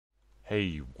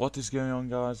Hey, what is going on,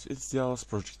 guys? It's the Alice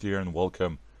Project here, and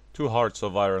welcome to Hearts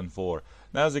of Iron 4.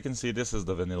 Now, as you can see, this is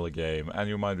the vanilla game, and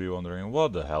you might be wondering,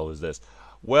 what the hell is this?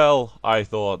 Well, I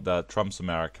thought that Trump's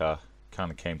America kind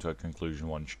of came to a conclusion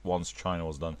once China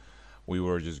was done. We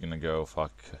were just gonna go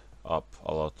fuck up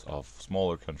a lot of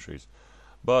smaller countries.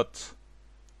 But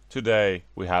today,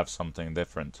 we have something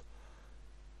different.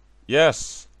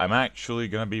 Yes, I'm actually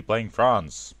gonna be playing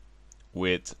France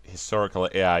with historical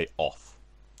AI off.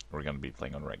 We're going to be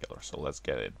playing on regular, so let's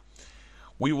get it.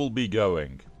 We will be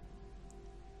going.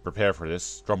 Prepare for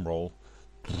this. Drum roll.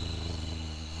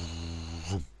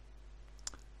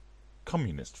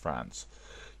 Communist France.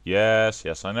 Yes,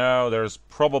 I know. There's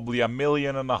probably 1.5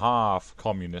 million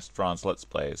communist France Let's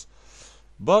Plays.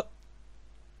 But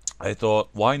I thought,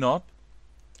 why not?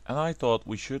 And I thought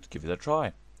we should give it a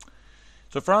try.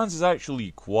 So France is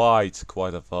actually quite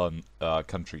a fun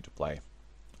country to play.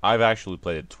 I've actually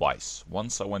played it twice.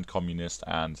 Once I went communist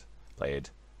and played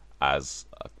as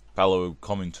a fellow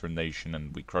communist nation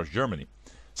and we crushed Germany.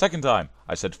 Second time,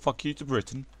 I said fuck you to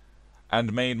Britain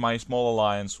and made my small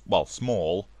alliance, well,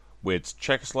 small, with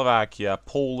Czechoslovakia,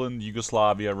 Poland,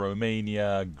 Yugoslavia,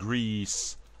 Romania,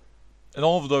 Greece, and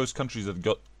all of those countries that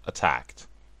got attacked.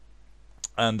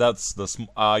 And that's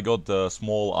I got the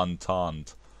small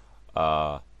entente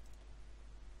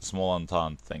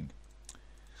thing.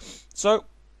 So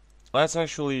let's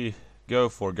actually go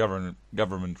for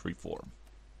government reform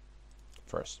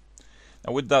first.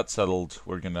 Now, with that settled,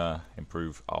 we're gonna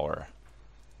improve our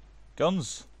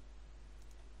guns.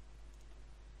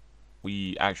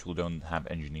 We actually don't have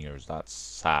engineers. That's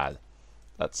sad.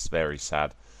 That's very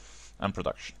sad. And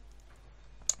production.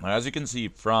 Now, as you can see,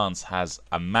 France has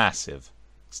a massive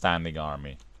standing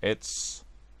army. It's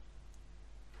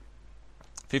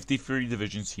 53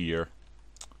 divisions here,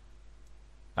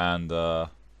 and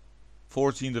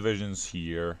 14 divisions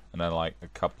here, and then like a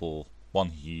couple, one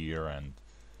here and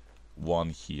one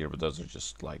here, but those are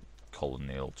just like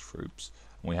colonial troops.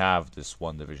 And we have this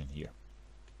one division here.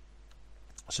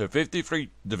 So 53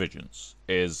 divisions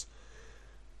is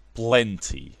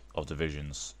plenty of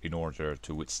divisions in order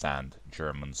to withstand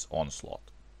Germans'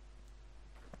 onslaught.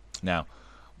 Now,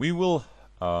 we will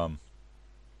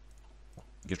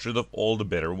get rid of all the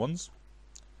better ones,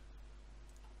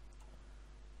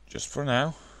 just for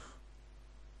now.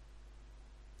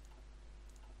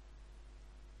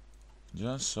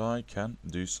 Just so I can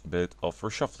do a bit of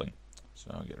reshuffling.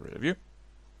 So I'll get rid of you.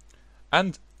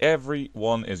 And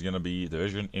everyone is going to be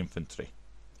division infantry.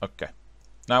 Okay.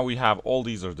 Now we have all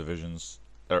these are divisions.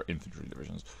 They're infantry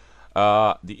divisions.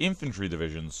 The infantry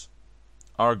divisions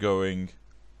are going,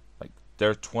 like,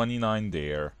 they're 29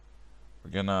 there.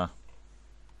 We're going to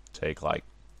take, like,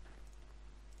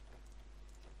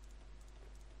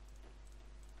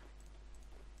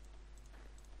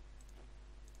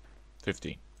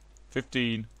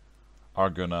 $15 are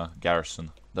gonna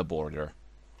garrison the border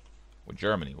with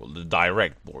Germany. Well, the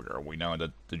direct border. We know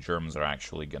that the Germans are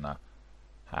actually gonna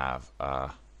have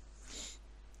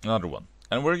another one.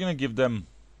 And we're gonna give them,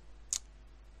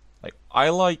 like, I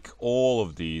like all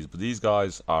of these, but these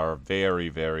guys are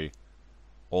very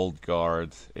old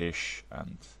guard-ish,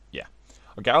 and yeah.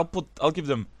 Okay, I'll give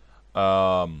them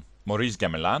Maurice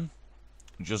Gamelin,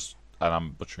 and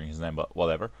I'm butchering his name, but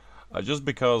whatever. Just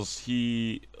because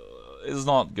he is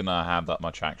not gonna have that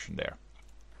much action there.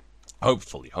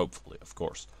 Hopefully, of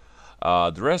course.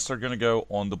 The rest are gonna go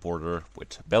on the border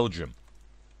with Belgium.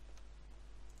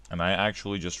 And I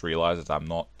actually just realized that I'm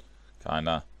not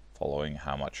kinda following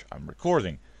how much I'm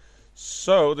recording.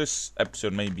 So this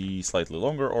episode may be slightly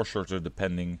longer or shorter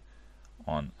depending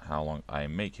on how long I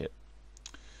make it.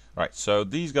 Right, so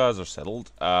these guys are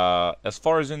settled. As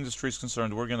far as industry is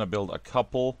concerned, we're gonna build a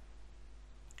couple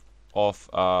of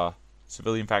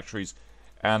civilian factories,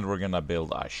 and we're gonna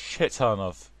build a shit ton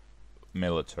of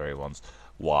military ones.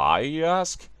 Why, you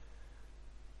ask?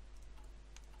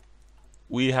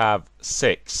 We have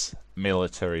 6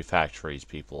 military factories,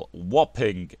 people.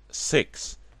 Whopping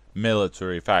 6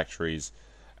 military factories,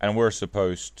 and we're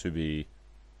supposed to be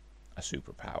a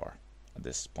superpower at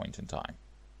this point in time.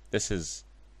 This is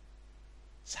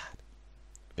sad.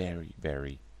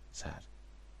 Very sad.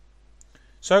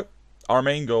 So our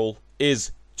main goal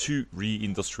is to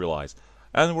re-industrialize,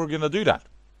 and we're gonna do that.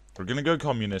 We're gonna go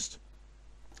communist,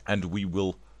 and we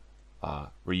will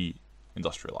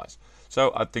re-industrialize.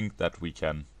 So I think that we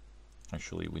can.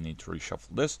 Actually, we need to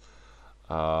reshuffle this.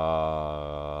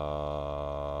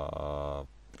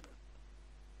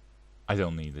 I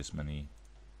don't need this many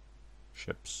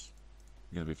ships.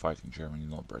 We're gonna be fighting Germany,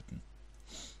 not Britain.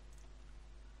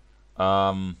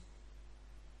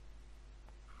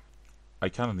 I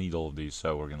kind of need all of these,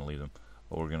 so we're gonna leave them.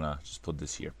 But we're gonna just put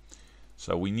this here.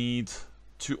 So we need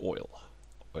 2 oil.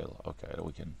 Okay, that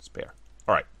we can spare.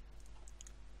 All right.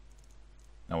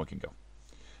 Now we can go.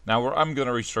 Now I'm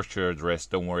gonna restructure the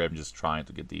rest. Don't worry, I'm just trying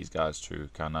to get these guys to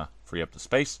kind of free up the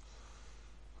space.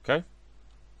 Okay.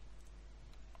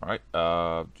 All right.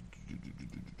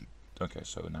 Okay,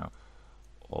 so now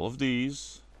all of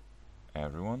these,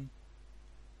 everyone.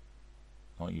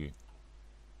 Not you.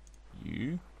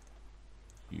 You.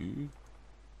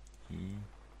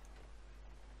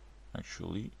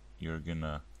 Actually, you're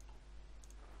gonna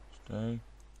stay.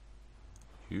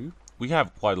 You. We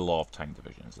have quite a lot of tank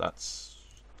divisions. That's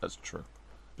true.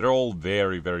 They're all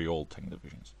very, very old tank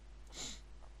divisions.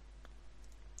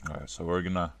 Alright, so we're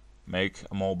gonna make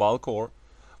a mobile core.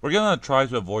 We're gonna try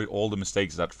to avoid all the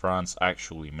mistakes that France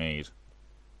actually made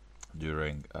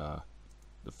during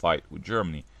the fight with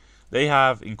Germany. They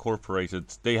have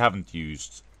incorporated. They haven't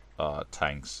used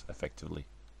tanks effectively.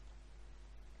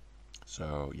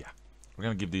 So yeah, we're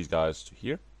gonna give these guys to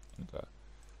here and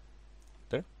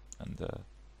there and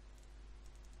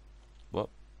well,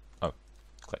 oh,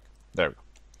 click. There we go.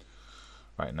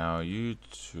 Right now, you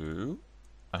two.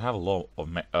 I have a lot of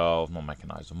not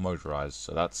mechanized, motorized,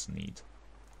 so that's neat.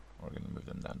 We're gonna move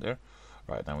them down there.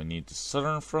 Right now, we need the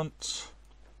southern front.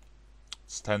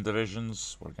 It's 10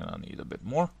 divisions. We're gonna need a bit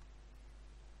more.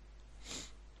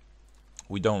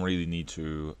 We don't really need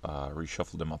to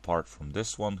reshuffle them apart from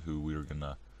this one, who we're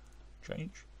gonna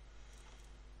change.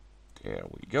 There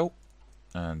we go.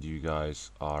 And you guys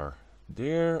are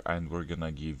there, and we're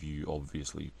gonna give you,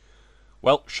 obviously,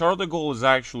 well, Charles de Gaulle is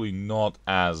actually not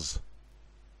as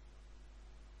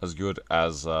good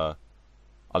as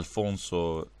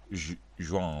Alfonso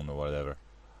Juan or whatever,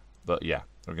 but yeah,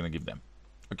 we're gonna give them.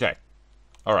 Okay,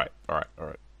 all right.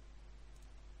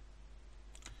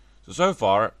 So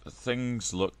far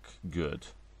things look good.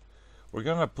 We're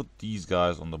gonna put these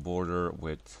guys on the border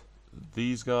with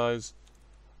these guys,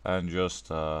 and just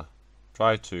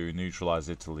try to neutralize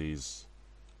Italy's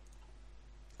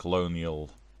colonial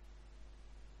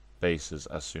bases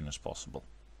as soon as possible.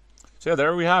 So yeah,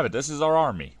 there we have it. This is our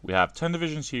army. We have 10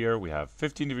 divisions here, we have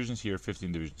 15 divisions here,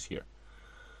 15 divisions here.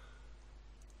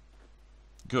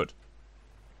 Good.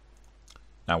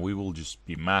 Now we will just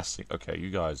be massing. Okay, you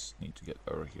guys need to get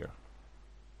over here.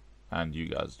 And you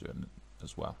guys do it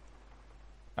as well.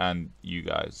 And you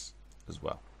guys as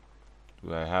well.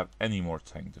 Do I have any more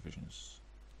tank divisions?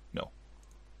 No.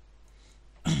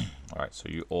 Alright, so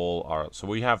you all are. So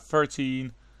we have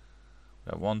 13. We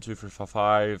have 1, 2, 3, 4,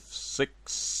 5,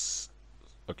 6.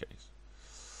 Okay.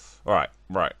 Alright.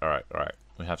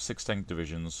 We have 6 tank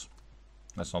divisions.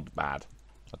 That's not bad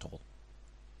at all.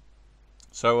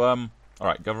 So,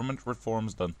 alright, government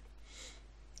reforms done.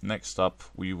 Next up,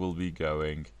 we will be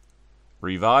going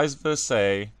revise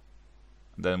Versailles.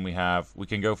 Then we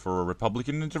can go for a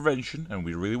Republican intervention, and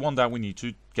we really want that. We need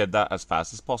to get that as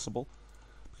fast as possible,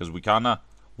 because we kinda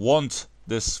want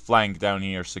this flank down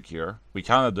here secure. We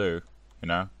kinda do, you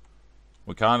know.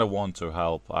 We kinda want to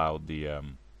help out the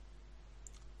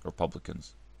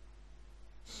Republicans,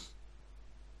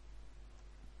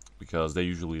 because they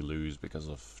usually lose because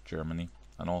of Germany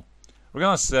and all. We're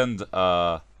gonna send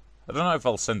I don't know if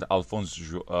I'll send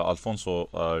Alfonso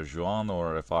Juan,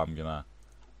 or if I'm gonna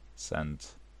send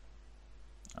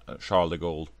Charles de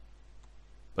Gaulle.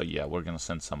 But yeah, we're gonna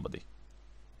send somebody.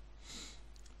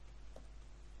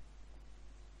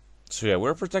 So yeah,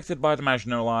 we're protected by the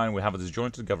Maginot Line. We have a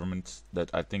disjointed government that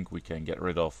I think we can get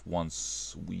rid of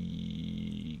once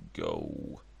we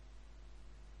go.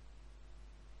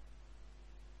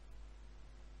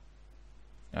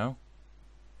 No?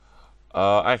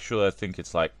 Actually, I think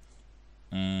it's like...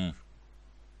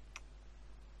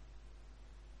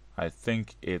 I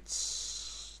think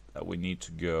it's that we need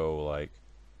to go, like...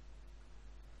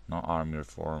 Not army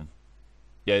reform.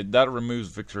 Yeah, that removes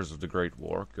victors of the Great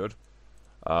War. Good.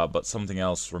 But something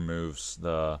else removes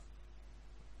the...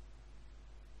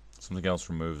 Something else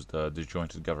removes the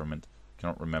disjointed government. I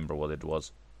cannot remember what it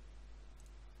was.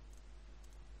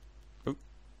 Ooh.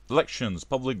 Elections,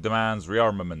 public demands,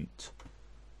 rearmament.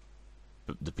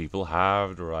 The people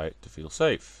have the right to feel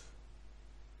safe.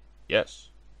 Yes.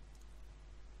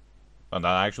 And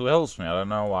that actually helps me. I don't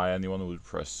know why anyone would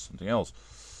press something else.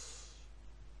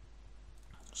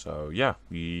 So yeah,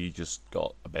 we just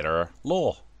got a better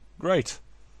law. Great.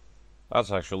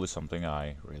 That's actually something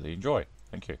I really enjoy.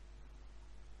 Thank you.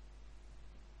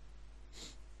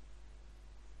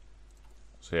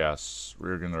 So yes,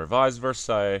 we're going to revise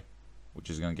Versailles, which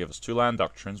is going to give us 2 land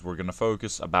doctrines. We're going to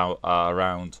focus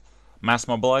around mass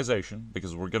mobilization,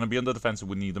 because we're going to be on the defensive.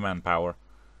 We need the manpower.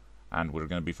 And we're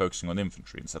going to be focusing on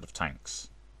infantry instead of tanks.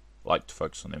 I like to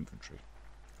focus on infantry.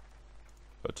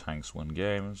 But tanks win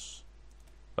games.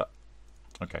 But,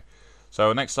 okay.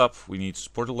 So next up, we need to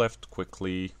support the left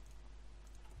quickly.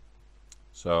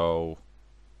 So,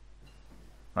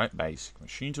 right, basic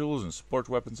machine tools and support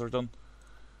weapons are done.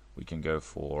 We can go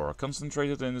for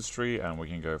concentrated industry and we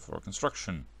can go for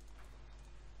construction.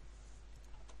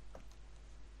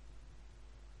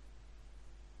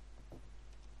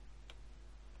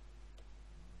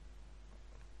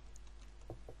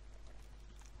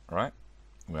 Alright,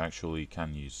 we actually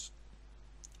can use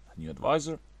a new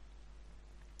advisor.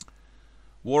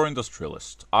 War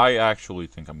industrialist. I actually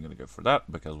think I'm gonna go for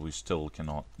that because we still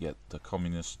cannot get the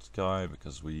communist guy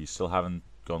because we still haven't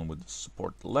gone with the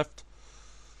support the left.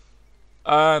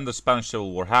 And the Spanish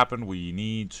Civil War happened. We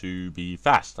need to be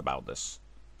fast about this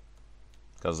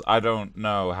because I don't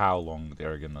know how long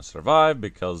they're gonna survive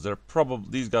because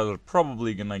these guys are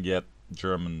probably gonna get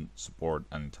German support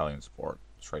and Italian support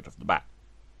straight off the bat.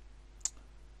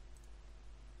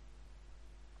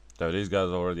 So these guys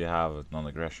already have a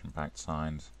non-aggression pact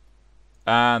signed.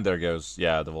 And there goes,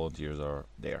 yeah, the volunteers are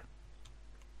there.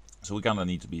 So we kind of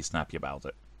need to be snappy about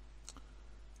it.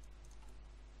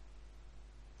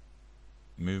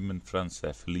 Movement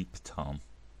Français, Philippe Tom.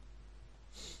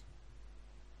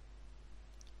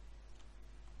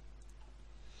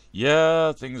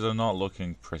 Yeah, things are not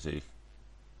looking pretty.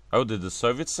 Oh, did the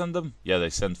Soviets send them? Yeah, they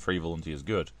sent 3 volunteers.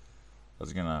 Good.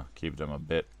 That's gonna keep them a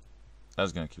bit.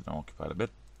 That's gonna keep them occupied a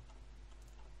bit.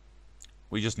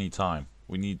 We just need time.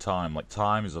 We need time. Like,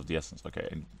 time is of the essence.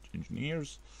 Okay,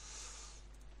 engineers.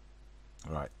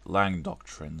 Right, Lang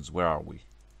doctrines. Where are we?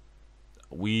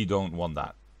 We don't want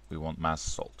that. We want mass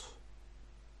assault.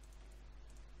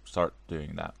 Start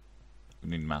doing that.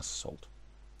 We need mass assault.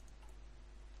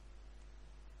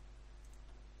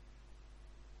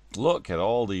 Look at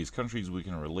all these countries we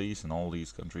can release and all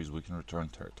these countries we can return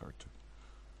territory to.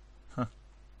 Huh.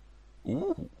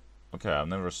 Ooh. Okay, I've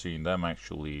never seen them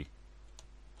actually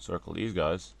circle these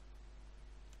guys.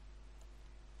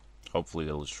 Hopefully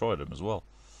they'll destroy them as well.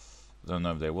 I don't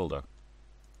know if they will though.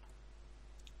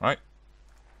 Right.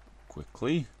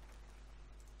 Quickly.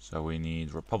 So we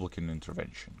need Republican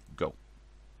intervention. Go.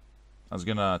 That's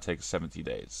gonna take 70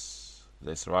 days. If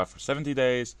they survive for 70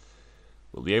 days,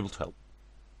 we'll be able to help.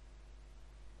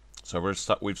 So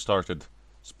we've started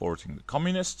supporting the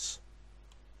communists.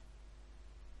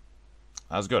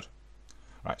 That's good.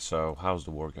 Right, so how's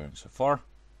the war going so far?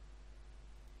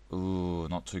 Ooh,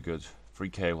 not too good.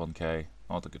 3k, 1k,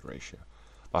 not a good ratio.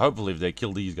 But hopefully if they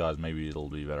kill these guys, maybe it'll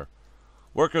be better.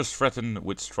 Workers threaten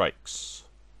with strikes.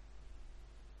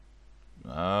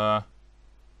 Yeah,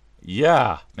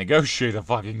 negotiate a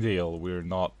fucking deal. We're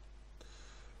not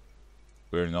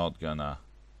gonna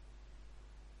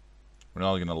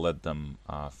let them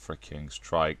freaking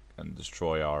strike and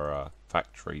destroy our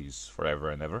factories forever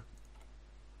and ever.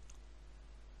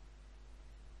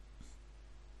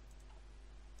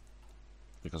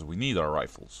 Because we need our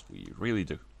rifles. We really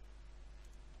do.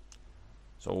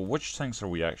 So which tanks are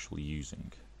we actually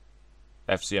using?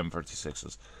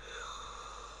 FCM-36s.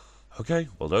 Okay,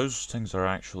 well those things are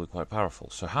actually quite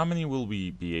powerful. So how many will we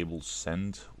be able to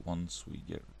send once we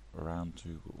get around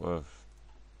to...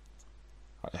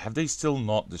 have they still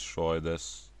not destroyed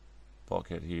this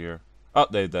pocket here? Oh,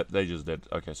 they just did.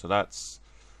 Okay, so that's...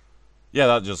 yeah,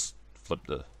 that just flipped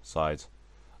the sides.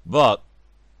 But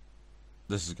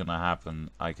this is gonna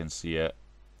happen. I can see it.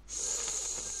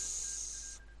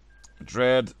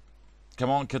 Madrid, come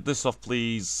on, cut this off,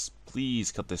 please.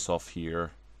 Please cut this off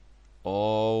here.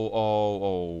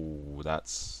 Oh,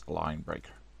 that's a line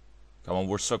breaker. Come on,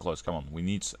 we're so close. Come on, we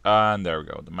need. And there we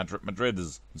go. The Madrid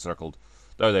is encircled.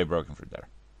 Oh, they've broken through there.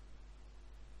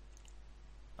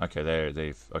 Okay,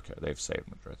 they've saved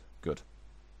Madrid. Good.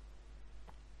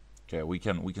 Okay, we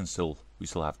still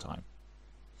have time.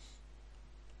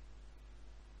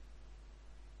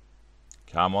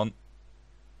 Come on.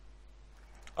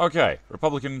 Okay,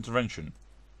 Republican intervention.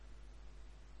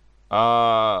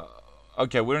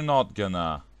 Okay, we're not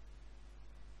gonna...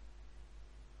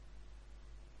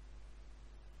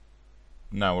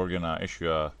 no, we're gonna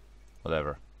issue a...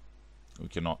 whatever. We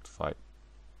cannot fight.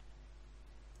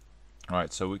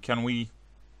 Alright, so can we...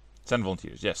 10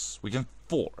 volunteers? Yes, we can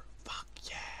 4. Fuck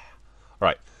yeah.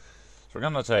 Alright, so we're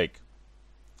gonna take...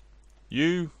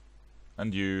 you,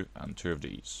 and 2 of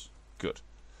these. Good.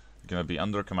 You're gonna be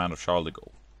under command of Charles de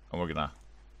Gaulle. And we're gonna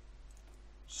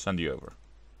send you over.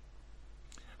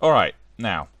 Alright,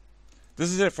 now, this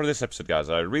is it for this episode, guys.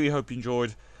 I really hope you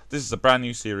enjoyed. This is a brand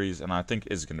new series, and I think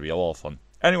it's gonna be a lot of fun.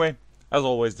 Anyway, as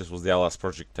always, this was the LS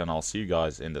Project, and I'll see you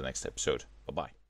guys in the next episode. Bye-bye.